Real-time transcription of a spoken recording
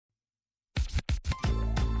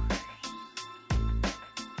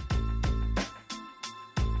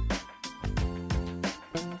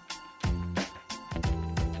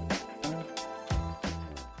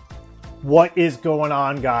What is going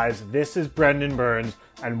on, guys? This is Brendan Burns,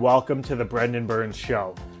 and welcome to The Brendan Burns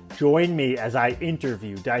Show. Join me as I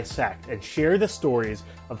interview, dissect, and share the stories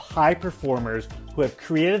of high performers who have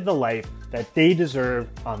created the life that they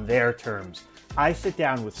deserve on their terms. I sit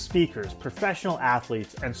down with speakers, professional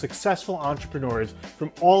athletes, and successful entrepreneurs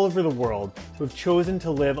from all over the world who have chosen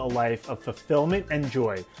to live a life of fulfillment and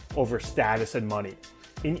joy over status and money.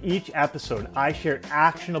 In each episode, I share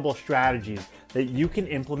actionable strategies that you can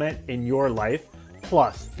implement in your life,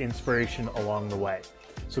 plus inspiration along the way.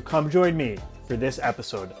 So come join me for this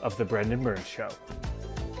episode of The Brendan Burns Show.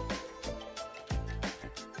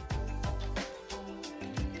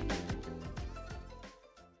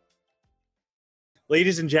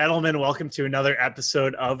 Ladies and gentlemen, welcome to another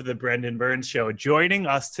episode of The Brendan Burns Show. Joining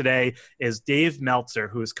us today is Dave Meltzer,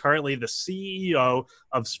 who is currently the CEO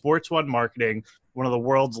of Sports One Marketing, one of the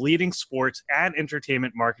world's leading sports and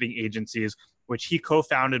entertainment marketing agencies, which he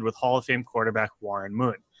co-founded with Hall of Fame quarterback Warren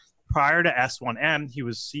Moon. Prior to S1M, he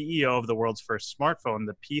was CEO of the world's first smartphone,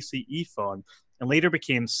 the PCE phone, and later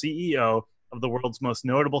became CEO of the world's most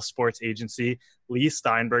notable sports agency, Lee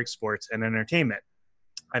Steinberg Sports and Entertainment.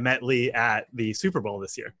 I met Lee at the Super Bowl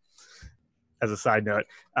this year, as a side note.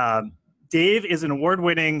 Dave is an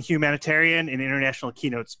award-winning humanitarian and international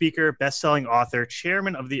keynote speaker, best-selling author,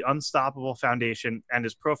 chairman of the Unstoppable Foundation, and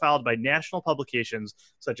is profiled by national publications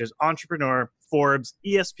such as Entrepreneur, Forbes,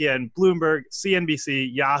 ESPN, Bloomberg, CNBC,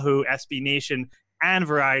 Yahoo, SB Nation, and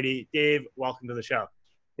Variety. Dave, welcome to the show.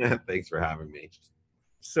 Yeah, thanks for having me.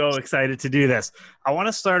 So excited to do this. I want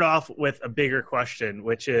to start off with a bigger question,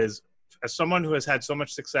 which is, as someone who has had so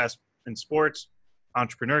much success in sports,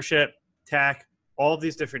 entrepreneurship, tech, all of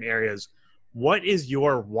these different areas, what is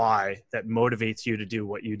your why that motivates you to do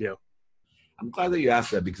what you do? I'm glad that you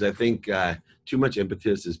asked that because I think too much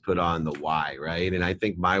impetus is put on the why, right? And I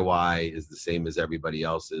think my why is the same as everybody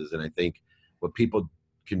else's. And I think what people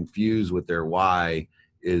confuse with their why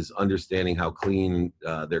is understanding how clean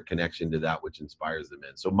their connection to that which inspires them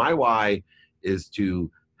is. So my why is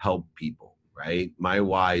to help people, right? My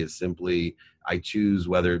why is simply, I choose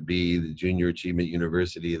whether it be the Junior Achievement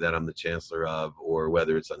University that I'm the chancellor of, or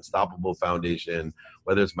whether it's Unstoppable Foundation,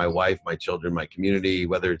 whether it's my wife, my children, my community,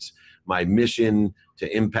 whether it's my mission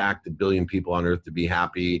to impact 1 billion people on earth to be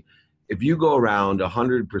happy. If you go around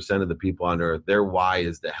 100% of the people on earth, their why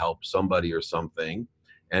is to help somebody or something.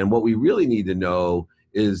 And what we really need to know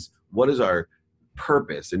is, what is our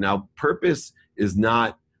purpose? And now purpose is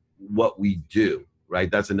not what we do. Right?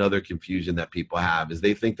 That's another confusion that people have, is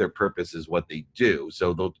they think their purpose is what they do.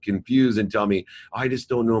 So they'll confuse and tell me, oh, I just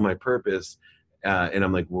don't know my purpose. And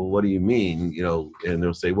I'm like, well, what do you mean? You know, and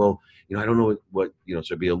they'll say, well, you know, I don't know what, you know,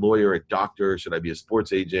 should I be a lawyer, a doctor? Should I be a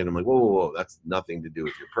sports agent? I'm like, whoa, that's nothing to do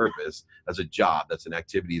with your purpose. That's a job. That's an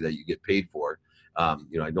activity that you get paid for.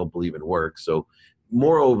 You know, I don't believe in work. So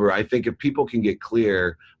moreover, I think if people can get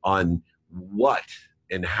clear on what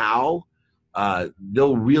and how,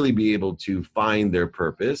 they'll really be able to find their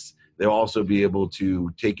purpose. They'll also be able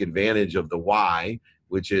to take advantage of the why,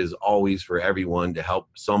 which is always for everyone to help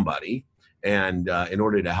somebody. And in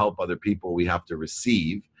order to help other people, we have to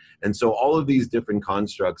receive. And so all of these different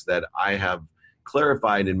constructs that I have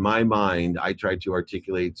clarified in my mind, I try to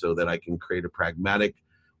articulate so that I can create a pragmatic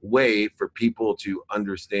way for people to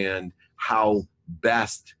understand how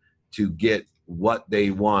best to get what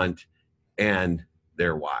they want and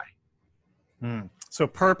their why. So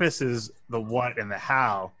purpose is the what and the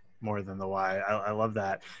how more than the why. I love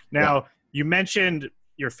that. Now, You mentioned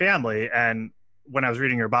your family, and when I was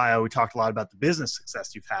reading your bio, we talked a lot about the business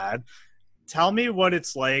success you've had. Tell me what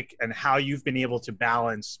it's like and how you've been able to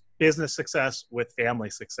balance business success with family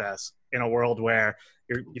success in a world where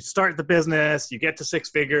you start the business, you get to 6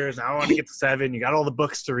 figures, now I want to get to 7, you got all the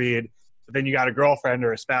books to read, but then you got a girlfriend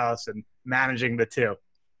or a spouse and managing the two.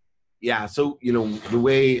 Yeah. So, you know, the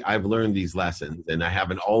way I've learned these lessons, and I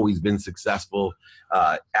haven't always been successful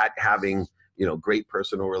at having, you know, great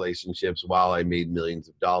personal relationships while I made millions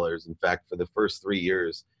of dollars. In fact, for the first 3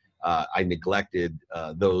 years, I neglected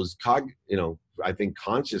those, I think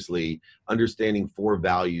consciously understanding 4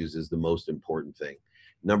 values is the most important thing.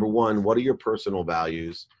 Number 1, what are your personal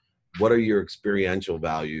values? What are your experiential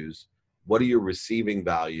values? What are your receiving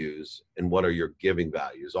values? And what are your giving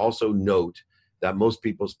values? Also note that most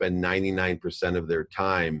people spend 99% of their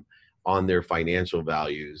time on their financial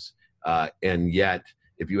values. And yet,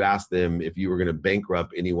 if you ask them if you were going to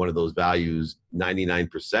bankrupt any one of those values,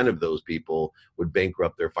 99% of those people would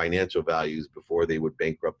bankrupt their financial values before they would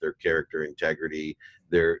bankrupt their character, integrity,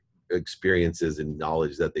 their experiences and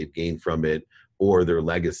knowledge that they've gained from it, or their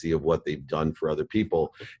legacy of what they've done for other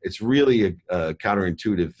people. It's really a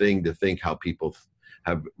counterintuitive thing to think how people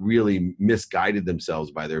have really misguided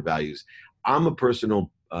themselves by their values. I'm a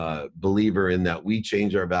personal believer in that we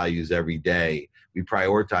change our values every day. We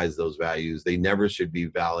prioritize those values. They never should be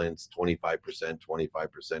balanced 25%, 25%,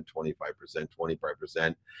 25%,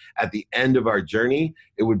 25%. At the end of our journey,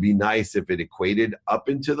 it would be nice if it equated up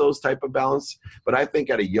into those type of balance. But I think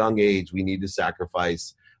at a young age, we need to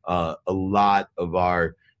sacrifice a lot of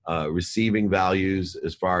our receiving values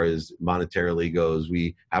as far as monetarily goes.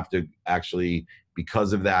 We have to actually,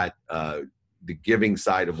 because of that, the giving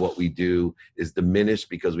side of what we do is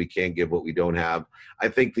diminished because we can't give what we don't have. I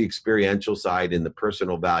think the experiential side and the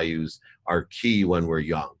personal values are key when we're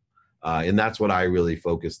young. And that's what I really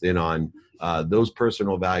focused in on. Those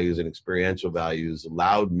personal values and experiential values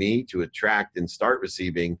allowed me to attract and start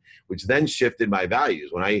receiving, which then shifted my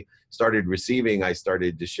values. When I started receiving, I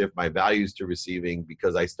started to shift my values to receiving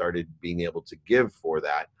because I started being able to give for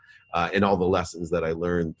that. And all the lessons that I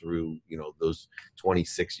learned through, those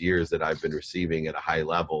 26 years that I've been receiving at a high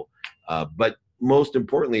level. But most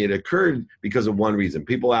importantly, it occurred because of one reason.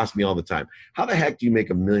 People ask me all the time, how the heck do you make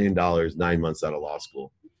 $1 million 9 months out of law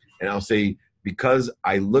school? And I'll say, because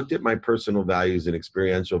I looked at my personal values and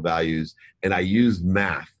experiential values, and I used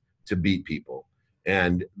math to beat people.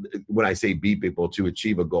 And when I say beat people, to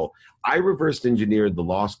achieve a goal, I reverse engineered the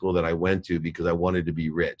law school that I went to because I wanted to be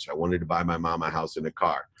rich. I wanted to buy my mom a house and a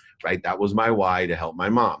car. Right? That was my why, to help my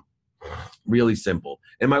mom. Really simple.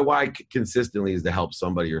 And my why consistently is to help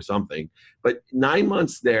somebody or something. But 9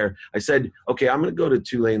 months there, I said, okay, I'm going to go to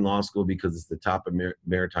Tulane Law School because it's the top of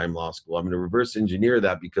maritime law school. I'm going to reverse engineer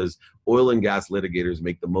that because oil and gas litigators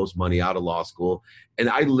make the most money out of law school. And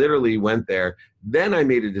I literally went there. Then I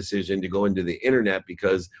made a decision to go into the internet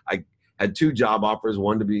because I had 2 job offers,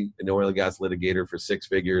 one to be an oil and gas litigator for 6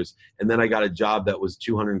 figures. And then I got a job that was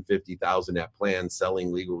 $250,000 at plan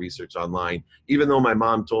selling legal research online, even though my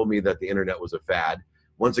mom told me that the internet was a fad.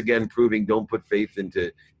 Once again, proving don't put faith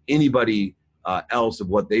into anybody else of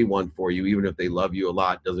what they want for you. Even if they love you a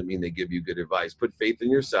lot, doesn't mean they give you good advice. Put faith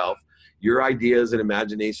in yourself. Your ideas and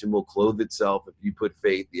imagination will clothe itself if you put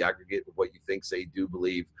faith, the aggregate of what you think, say, do,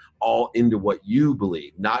 believe, all into what you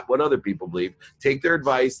believe, not what other people believe. Take their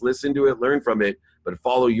advice, listen to it, learn from it, but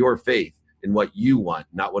follow your faith in what you want,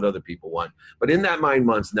 not what other people want. But in that 9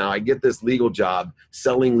 months now, I get this legal job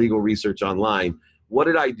selling legal research online. What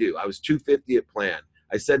did I do? I was $250 at plan.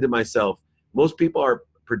 I said to myself, most people are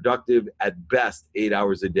productive at best 8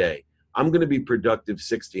 hours a day. I'm going to be productive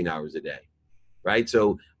 16 hours a day. Right?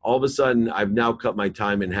 So all of a sudden, I've now cut my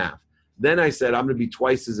time in half. Then I said, I'm going to be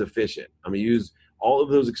twice as efficient. I'm going to use all of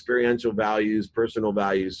those experiential values, personal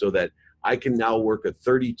values, so that I can now work a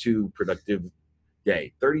 32 productive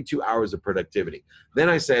day, 32 hours of productivity. Then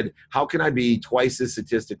I said, how can I be twice as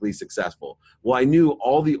statistically successful? Well, I knew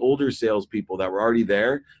all the older salespeople that were already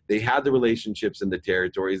there. They had the relationships in the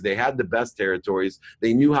territories. They had the best territories.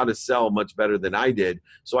 They knew how to sell much better than I did.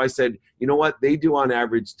 So I said, you know what? They do on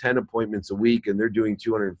average 10 appointments a week and they're doing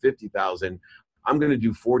 250,000. I'm going to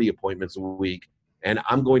do 40 appointments a week and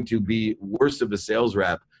I'm going to be worse of a sales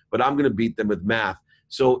rep, but I'm going to beat them with math.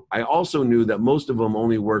 So I also knew that most of them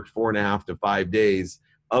only worked 4.5 to 5 days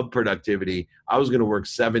of productivity. I was going to work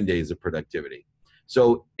 7 days of productivity.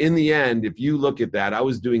 So in the end, if you look at that, I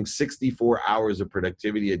was doing 64 hours of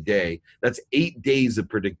productivity a day. That's 8 days of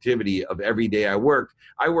productivity of every day I worked.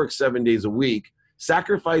 I worked 7 days a week,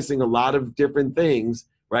 sacrificing a lot of different things,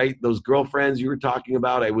 right? Those girlfriends you were talking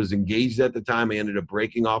about, I was engaged at the time. I ended up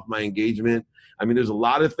breaking off my engagement. I mean, there's a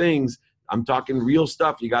lot of things. I'm talking real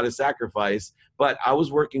stuff you got to sacrifice, but I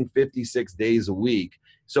was working 56 days a week.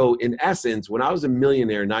 So in essence, when I was a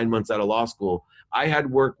millionaire 9 months out of law school, I had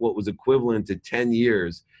worked what was equivalent to 10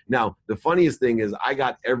 years. Now, the funniest thing is I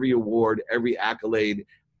got every award, every accolade,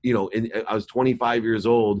 I was 25 years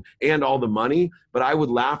old and all the money, but I would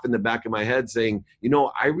laugh in the back of my head saying,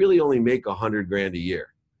 I really only make $100,000 a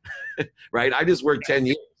year, right? I just worked 10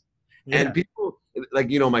 years. Yeah. And people like,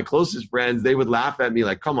 my closest friends, they would laugh at me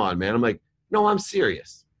like, come on, man. I'm like, no, I'm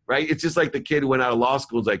serious, right? It's just like the kid who went out of law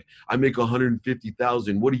school. It's like, I make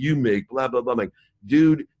 150,000. What do you make? Blah, blah, blah. I'm like,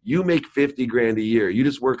 dude, you make 50 grand a year. You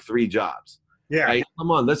just work 3 jobs. Yeah. Right?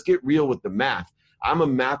 Come on, let's get real with the math. I'm a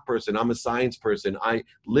math person. I'm a science person. I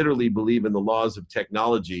literally believe in the laws of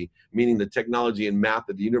technology, meaning the technology and math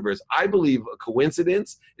of the universe. I believe a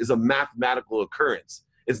coincidence is a mathematical occurrence.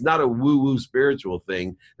 It's not a woo-woo spiritual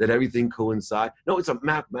thing that everything coincides. No, it's a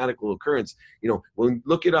mathematical occurrence.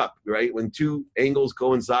 Look it up, right? When 2 angles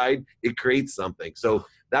coincide, it creates something. So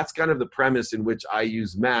that's kind of the premise in which I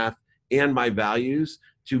use math and my values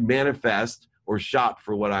to manifest or shop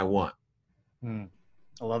for what I want. I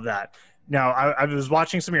love that. Now, I was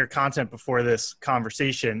watching some of your content before this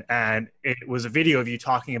conversation, and it was a video of you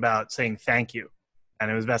talking about saying thank you. And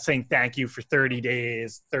it was about saying thank you for 30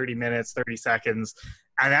 days, 30 minutes, 30 seconds.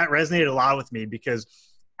 And that resonated a lot with me because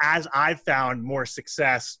as I've found more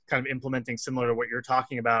success kind of implementing similar to what you're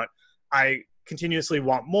talking about, I continuously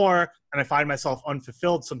want more, and I find myself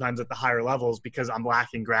unfulfilled sometimes at the higher levels because I'm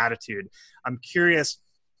lacking gratitude. I'm curious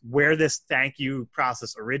where this thank you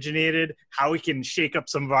process originated, how we can shake up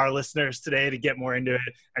some of our listeners today to get more into it,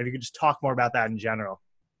 and if you could just talk more about that in general.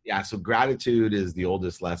 Yeah, so gratitude is the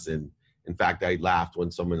oldest lesson. In fact, I laughed when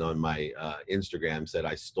someone on my Instagram said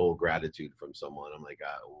I stole gratitude from someone. I'm like,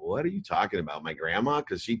 what are you talking about? My grandma?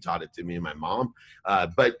 Because she taught it to me and my mom.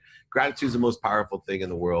 But gratitude is the most powerful thing in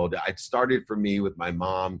the world. It started for me with my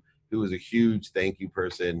mom, who was a huge thank you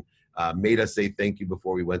person. Made us say thank you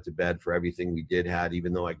before we went to bed for everything we had,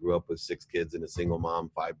 even though I grew up with 6 kids and a single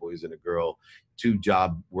mom, 5 boys and a girl,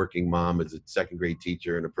 2-job working mom as a second grade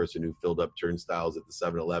teacher and a person who filled up turnstiles at the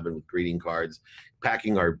 7-Eleven with greeting cards,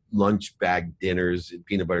 packing our lunch bag dinners,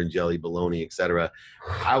 peanut butter and jelly, bologna, etc.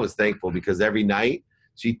 I was thankful because every night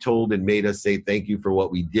she told and made us say thank you for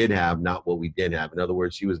what we did have, not what we didn't have. In other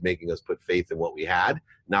words, she was making us put faith in what we had,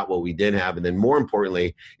 not what we didn't have. And then more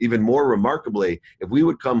importantly, even more remarkably, if we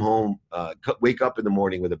would come home, wake up in the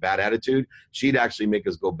morning with a bad attitude, she'd actually make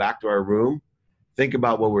us go back to our room, think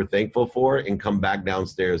about what we're thankful for, and come back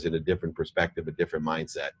downstairs in a different perspective, a different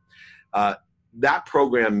mindset. That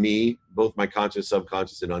programmed me, both my conscious,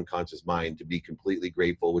 subconscious, and unconscious mind, to be completely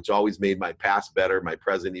grateful, which always made my past better, my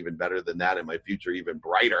present even better than that, and my future even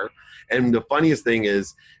brighter. And the funniest thing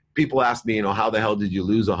is, people ask me, how the hell did you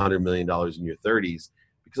lose $100 million in your 30s?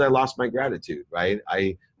 Because I lost my gratitude, right?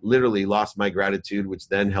 I literally lost my gratitude, which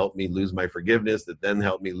then helped me lose my forgiveness, that then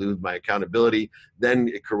helped me lose my accountability. Then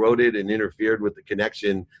it corroded and interfered with the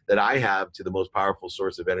connection that I have to the most powerful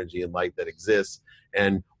source of energy and light that exists.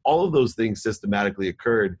 And all of those things systematically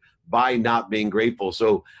occurred by not being grateful.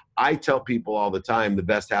 So I tell people all the time, the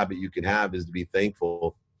best habit you can have is to be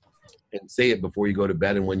thankful, and say it before you go to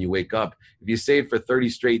bed and when you wake up. If you say it for 30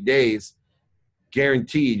 straight days,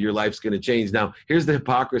 guaranteed your life's going to change. Now, here's the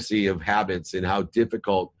hypocrisy of habits and how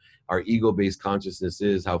difficult our ego-based consciousness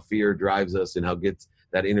is, how fear drives us, and how gets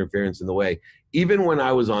that interference in the way. Even when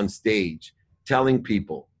I was on stage telling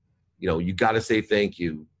people, you got to say thank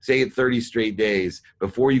you, say it 30 straight days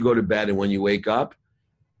before you go to bed and when you wake up,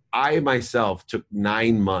 I myself took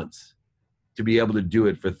 9 months to be able to do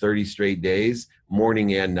it for 30 straight days,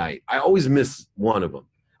 morning and night. I always miss one of them.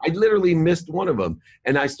 I literally missed one of them.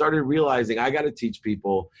 And I started realizing I got to teach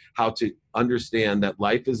people how to understand that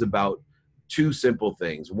life is about 2 simple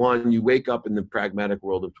things. One, you wake up in the pragmatic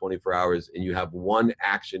world of 24 hours and you have one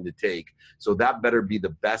action to take. So that better be the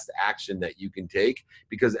best action that you can take,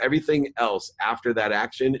 because everything else after that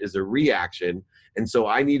action is a reaction. And so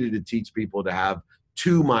I needed to teach people to have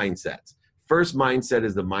 2 mindsets. First mindset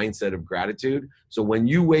is the mindset of gratitude. So when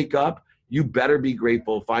you wake up, you better be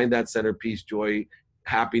grateful, find that centerpiece, joy,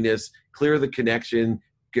 happiness, clear the connection,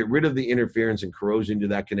 get rid of the interference and corrosion to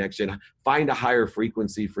that connection, find a higher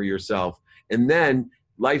frequency for yourself. And then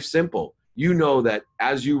life's simple. You know that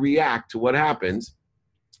as you react to what happens,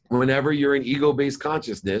 whenever you're in ego-based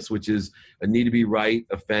consciousness, which is a need to be right,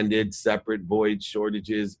 offended, separate, void,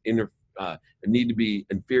 shortages, a need to be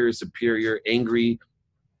inferior, superior, angry,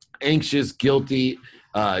 anxious, guilty,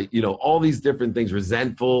 all these different things,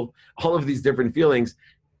 resentful, all of these different feelings,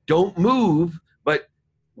 don't move. But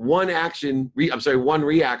one reaction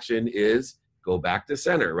is go back to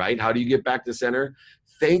center, right? How do you get back to center?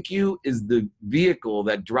 Thank you is the vehicle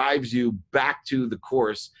that drives you back to the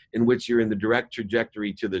course in which you're in the direct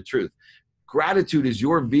trajectory to the truth. Gratitude is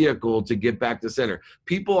your vehicle to get back to center.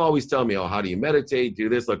 People always tell me, how do you meditate? Do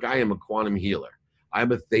this. Look, I am a quantum healer.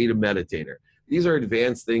 I'm a theta meditator. These are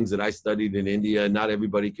advanced things that I studied in India. Not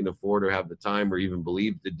everybody can afford or have the time or even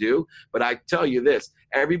believe to do. But I tell you this,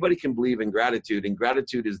 everybody can believe in gratitude, and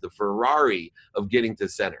gratitude is the Ferrari of getting to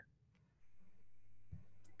center.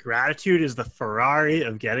 Gratitude is the Ferrari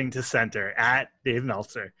of getting to center at Dave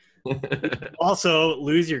Meltzer. Also,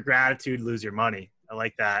 lose your gratitude, lose your money. I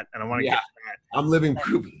like that. And I want to get that. I'm living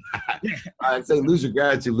proof of that. I'd say lose your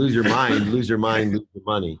gratitude, lose your mind, lose your mind, lose your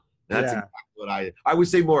money. That's exactly what I would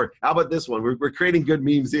say more. How about this one? We're creating good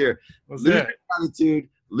memes here. Lose your gratitude,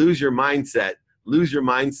 lose your mindset, lose your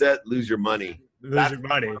mindset, lose your money. Lose your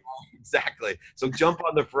money. Exactly. So jump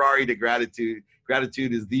on the Ferrari to gratitude.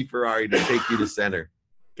 Gratitude is the Ferrari to take you to center.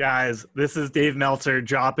 Guys, this is Dave Meltzer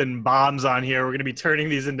dropping bombs on here. We're going to be turning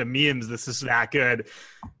these into memes. This is that good.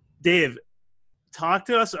 Dave, talk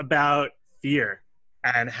to us about fear.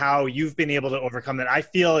 and how you've been able to overcome that. I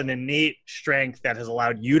feel an innate strength that has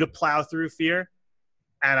allowed you to plow through fear.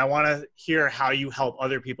 And I want to hear how you help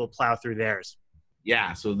other people plow through theirs.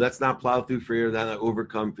 Yeah, so let's not plow through fear, let's not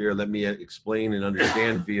overcome fear. Let me explain and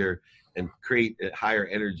understand fear and create a higher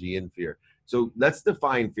energy in fear. So let's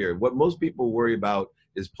define fear. What most people worry about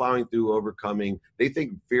is plowing through, overcoming. They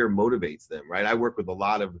think fear motivates them, right? I work with a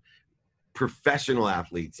lot of professional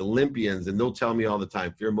athletes, Olympians, and they'll tell me all the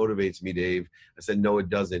time, fear motivates me, Dave. I said, no, it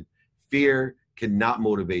doesn't. Fear cannot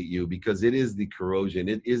motivate you because it is the corrosion.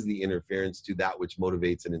 It is the interference to that which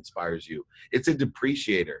motivates and inspires you. It's a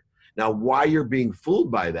depreciator. Now, why you're being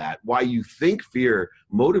fooled by that, why you think fear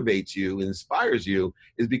motivates you, inspires you,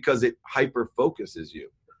 is because it hyper focuses you,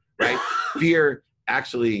 right? Fear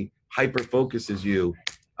actually hyper focuses you.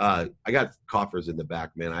 I got coughers in the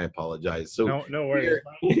back, man. I apologize. So no worries.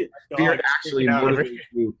 Fear actually motivates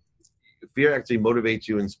you. Fear actually motivates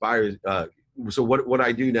you, inspires. So what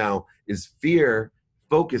I do now is fear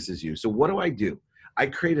focuses you. So what do? I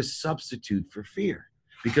create a substitute for fear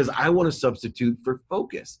because I want to substitute for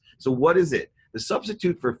focus. So what is it? The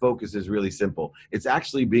substitute for focus is really simple. It's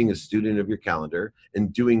actually being a student of your calendar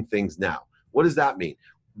and doing things now. What does that mean?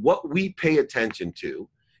 What we pay attention to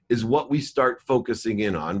is what we start focusing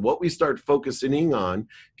in on. What we start focusing in on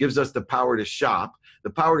gives us the power to shop. The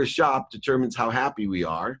power to shop determines how happy we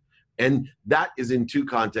are. And that is in two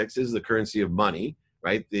contexts: is the currency of money,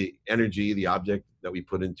 right? The energy, the object that we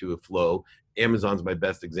put into a flow. Amazon's my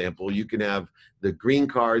best example. You can have the green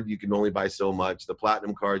card, you can only buy so much. The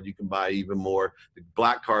platinum card, you can buy even more. The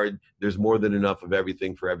black card, there's more than enough of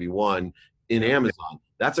everything for everyone in Amazon.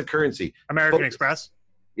 That's a currency. American Express.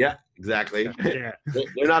 Yeah, exactly. Yeah.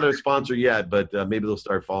 They're not a sponsor yet, but maybe they'll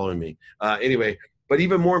start following me. Anyway, but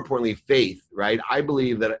even more importantly, faith, right? I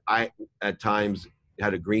believe that I, at times,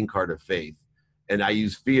 had a green card of faith. And I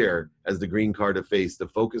use fear as the green card of faith to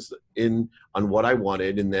focus in on what I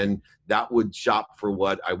wanted. And then that would shop for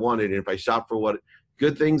what I wanted. And if I shop for what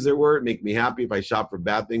good things there were, it made me happy. If I shop for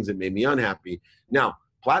bad things, it made me unhappy. Now,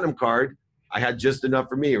 platinum card, I had just enough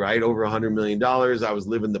for me, right? Over $100 million. I was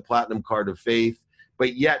living the platinum card of faith.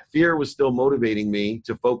 But yet fear was still motivating me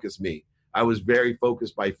to focus me. I was very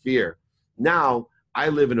focused by fear. Now I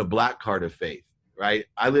live in a black card of faith, right?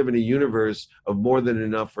 I live in a universe of more than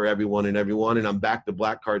enough for everyone, and I'm back to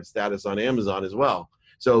black card status on Amazon as well.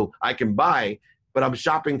 So I can buy, but I'm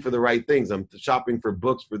shopping for the right things. I'm shopping for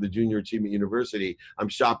books for the Junior Achievement University. I'm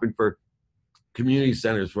shopping for community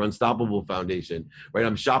centers, for Unstoppable Foundation, right?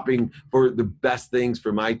 I'm shopping for the best things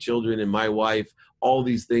for my children and my wife, all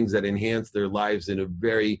these things that enhance their lives in a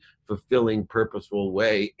very fulfilling, purposeful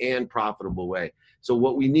way and profitable way. So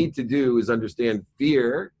what we need to do is understand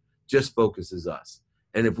fear just focuses us.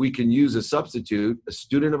 And if we can use a substitute, a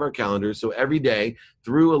student of our calendar, so every day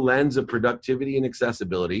through a lens of productivity and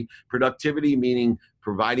accessibility, productivity meaning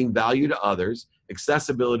providing value to others,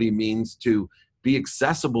 accessibility means to be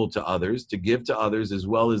accessible to others, to give to others, as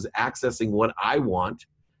well as accessing what I want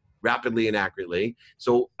rapidly and accurately.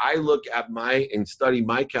 So I look at and study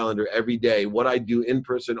my calendar every day, what I do in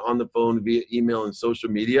person, on the phone, via email and social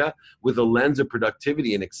media, with a lens of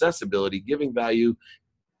productivity and accessibility, giving value,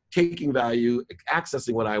 taking value,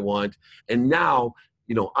 accessing what I want. And now,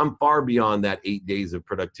 I'm far beyond that 8 days of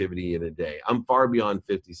productivity in a day. I'm far beyond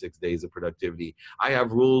 56 days of productivity. I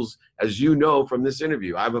have rules, as you know from this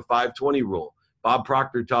interview. I have a 5-20 rule. Bob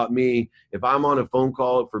Proctor taught me, if I'm on a phone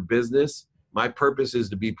call for business, my purpose is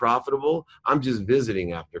to be profitable, I'm just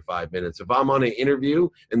visiting after 5 minutes. If I'm on an interview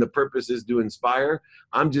and the purpose is to inspire,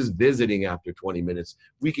 I'm just visiting after 20 minutes.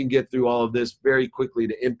 We can get through all of this very quickly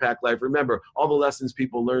to impact life. Remember, all the lessons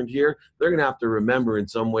people learned here, they're going to have to remember in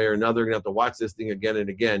some way or another. They're going to have to watch this thing again and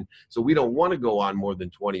again. So we don't want to go on more than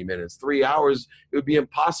 20 minutes. 3 hours, it would be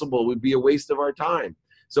impossible. It would be a waste of our time.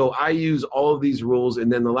 So I use all of these rules. And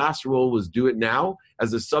then the last rule was do it now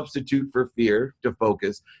as a substitute for fear to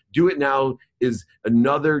focus. Do it now is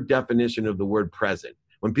another definition of the word present.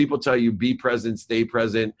 When people tell you be present, stay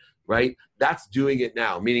present, right? That's doing it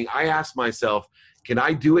now. Meaning I ask myself, can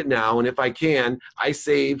I do it now? And if I can, I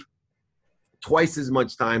save twice as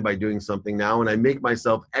much time by doing something now, and I make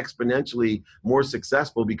myself exponentially more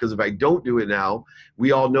successful, because if I don't do it now,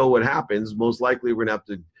 we all know what happens. Most likely we're gonna have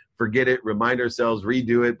to forget it, remind ourselves,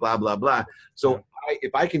 redo it, blah, blah, blah. So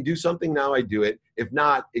if I can do something now, I do it. If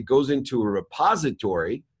not, it goes into a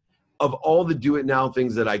repository of all the do it now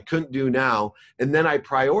things that I couldn't do now. And then I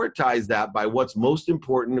prioritize that by what's most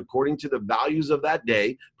important according to the values of that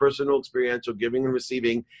day, personal, experiential, giving and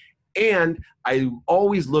receiving. And I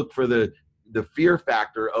always look for the fear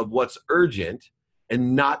factor of what's urgent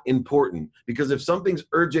and not important. Because if something's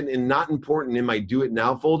urgent and not important in my do it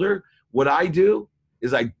now folder, what I do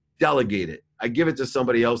is I delegate it. I give it to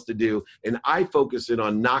somebody else to do, and I focus in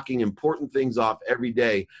on knocking important things off every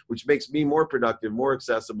day, which makes me more productive, more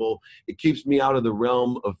accessible. It keeps me out of the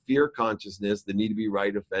realm of fear consciousness, the need to be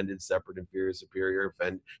right, offended, separate, inferior, superior,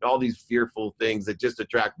 offend, all these fearful things that just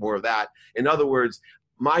attract more of that. In other words,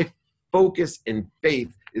 my focus and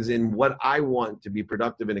faith is in what I want to be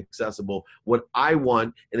productive and accessible, what I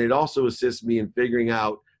want, and it also assists me in figuring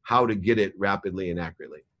out how to get it rapidly and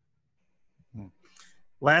accurately.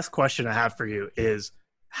 Last question I have for you is,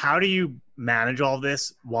 how do you manage all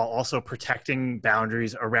this while also protecting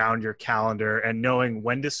boundaries around your calendar and knowing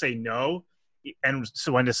when to say no and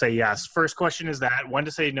so when to say yes? First question is that, when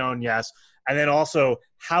to say no and yes. And then also,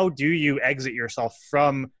 how do you exit yourself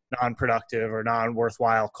from non-productive or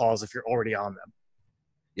non-worthwhile calls if you're already on them?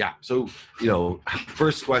 Yeah. So,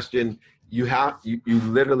 first question, you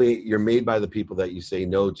literally, you're made by the people that you say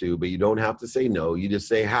no to, but you don't have to say no. You just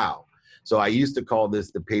say how. So I used to call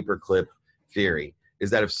this the paperclip theory,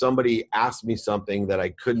 is that if somebody asked me something that I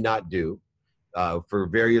could not do for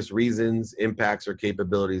various reasons, impacts, or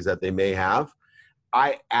capabilities that they may have,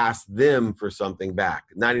 I ask them for something back.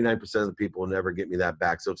 99% of the people will never get me that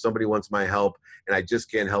back. So if somebody wants my help and I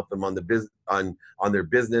just can't help them on their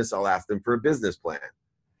business, I'll ask them for a business plan,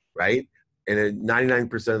 right? And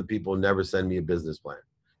 99% of the people will never send me a business plan.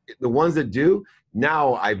 The ones that do,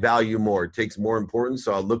 now I value more. It takes more importance,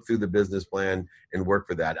 so I'll look through the business plan and work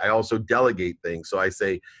for that. I also delegate things. So I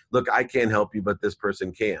say, look, I can't help you, but this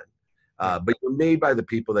person can. But you're made by the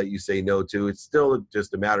people that you say no to. It's still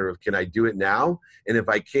just a matter of, can I do it now? And if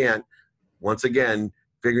I can't, once again,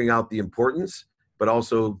 figuring out the importance, but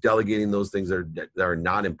also delegating those things that are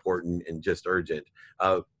not important and just urgent.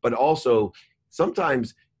 But also,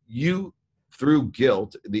 sometimes through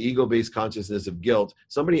guilt, the ego-based consciousness of guilt,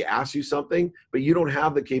 somebody asks you something, but you don't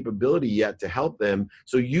have the capability yet to help them,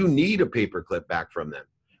 so you need a paperclip back from them,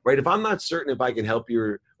 right? If I'm not certain if I can help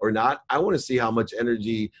you or not, I want to see how much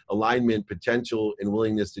energy, alignment, potential, and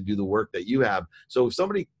willingness to do the work that you have. So if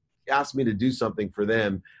somebody asks me to do something for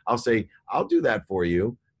them, I'll say, I'll do that for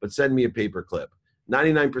you, but send me a paperclip.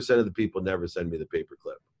 99% of the people never send me the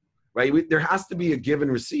paperclip. Right? There has to be a give and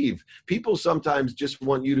receive. People sometimes just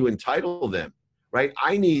want you to entitle them, right?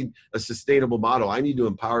 I need a sustainable model. I need to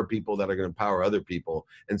empower people that are going to empower other people.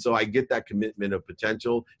 And so I get that commitment of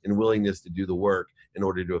potential and willingness to do the work in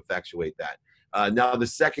order to effectuate that. Now, the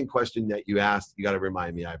second question that you asked, you got to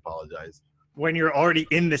remind me, I apologize. When you're already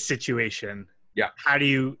in this situation, how do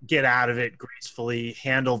you get out of it gracefully,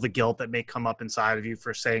 handle the guilt that may come up inside of you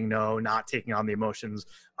for saying no, not taking on the emotions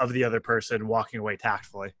of the other person, walking away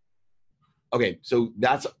tactfully? Okay, so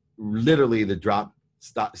that's literally the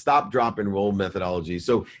stop, drop, and roll methodology.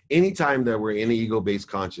 So anytime that we're in ego-based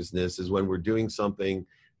consciousness is when we're doing something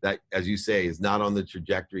that, as you say, is not on the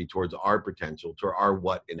trajectory towards our potential, to our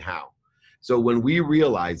what and how. So when we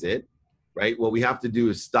realize it, right, what we have to do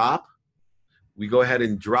is stop. We go ahead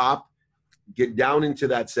and drop, get down into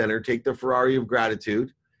that center, take the Ferrari of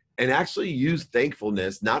gratitude, and actually use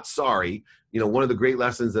thankfulness, not sorry. One of the great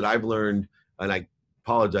lessons that I've learned, and I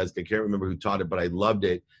apologize, I can't remember who taught it, but I loved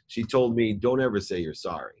it. She told me, don't ever say you're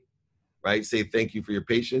sorry, right? Say thank you for your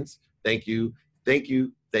patience. Thank you, thank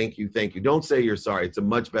you, thank you, thank you. Don't say you're sorry. It's a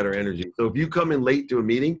much better energy. So if you come in late to a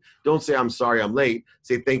meeting, don't say I'm sorry I'm late.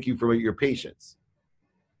 Say thank you for your patience,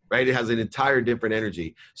 right? It has an entire different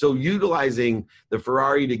energy. So utilizing the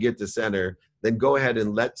Ferrari to get to center, then go ahead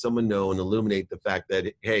and let someone know and illuminate the fact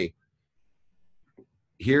that, hey,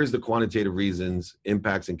 here's the quantitative reasons,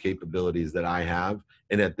 impacts, and capabilities that I have.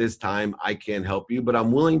 And at this time, I can't help you, but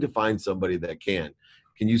I'm willing to find somebody that can.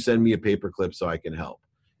 Can you send me a paperclip so I can help?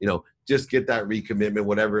 Just get that recommitment,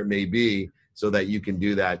 whatever it may be, so that you can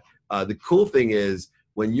do that. The cool thing is,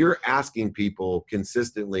 when you're asking people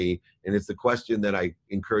consistently, and it's the question that I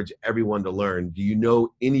encourage everyone to learn, do you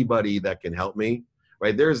know anybody that can help me?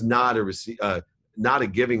 Right? There's not a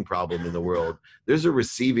giving problem in the world. There's a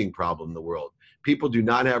receiving problem in the world. People do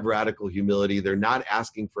not have radical humility. They're not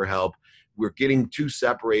asking for help. We're getting too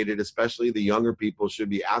separated, especially the younger people should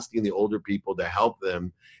be asking the older people to help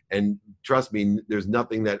them. And trust me, there's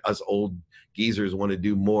nothing that us old geezers want to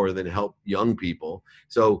do more than help young people.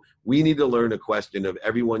 So we need to learn a question of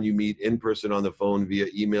everyone you meet in person, on the phone, via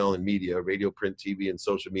email and media, radio, print, TV, and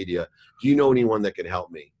social media. Do you know anyone that can help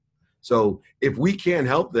me? So if we can't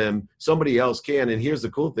help them, somebody else can. And here's the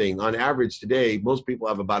cool thing. On average today, most people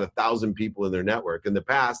have about 1,000 people in their network. In the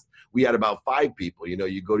past, we had about 5 people.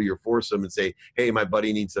 You go to your foursome and say, hey, my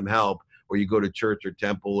buddy needs some help. or you go to church or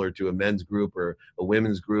temple or to a men's group or a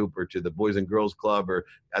women's group or to the Boys and Girls Club or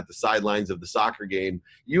at the sidelines of the soccer game,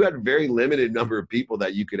 you had a very limited number of people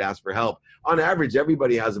that you could ask for help. On average,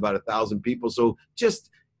 everybody has about 1,000 people. So just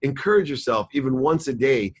encourage yourself even once a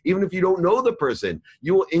day. Even if you don't know the person,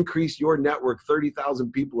 you will increase your network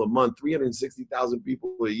 30,000 people a month, 360,000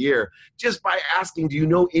 people a year, just by asking, do you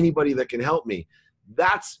know anybody that can help me?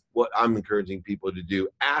 That's what I'm encouraging people to do.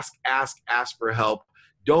 Ask for help.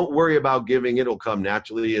 Don't worry about giving. It'll come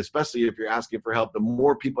naturally, especially if you're asking for help. The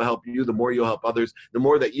more people help you, the more you'll help others. The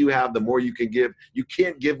more that you have, the more you can give. You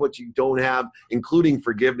can't give what you don't have, including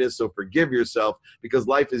forgiveness. So forgive yourself, because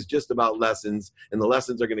life is just about lessons, and the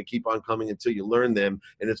lessons are going to keep on coming until you learn them,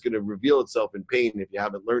 and it's going to reveal itself in pain if you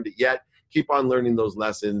haven't learned it yet. Keep on learning those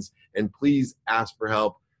lessons, and please ask for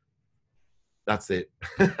help. That's it.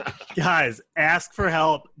 Guys, ask for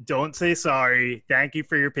help. Don't say sorry. Thank you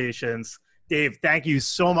for your patience. Dave, thank you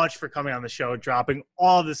so much for coming on the show, dropping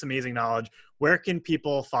all of this amazing knowledge. Where can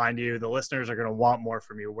people find you? The listeners are going to want more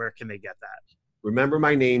from you. Where can they get that? Remember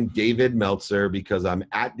my name, David Meltzer, because I'm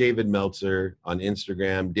at David Meltzer on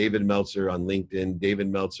Instagram, David Meltzer on LinkedIn, David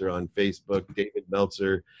Meltzer on Facebook, David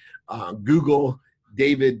Meltzer. Google,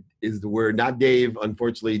 David is the word, not Dave.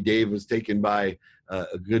 Unfortunately, Dave was taken by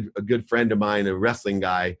a good friend of mine, a wrestling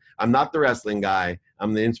guy. I'm not the wrestling guy.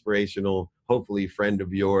 I'm the inspirational, hopefully, friend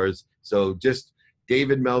of yours. So just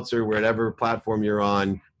David Meltzer, whatever platform you're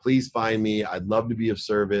on, please find me. I'd love to be of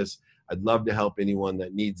service. I'd love to help anyone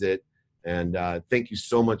that needs it. And thank you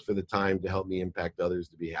so much for the time to help me impact others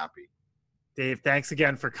to be happy. Dave, thanks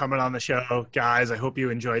again for coming on the show. Guys, I hope you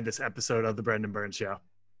enjoyed this episode of The Brendan Burns Show.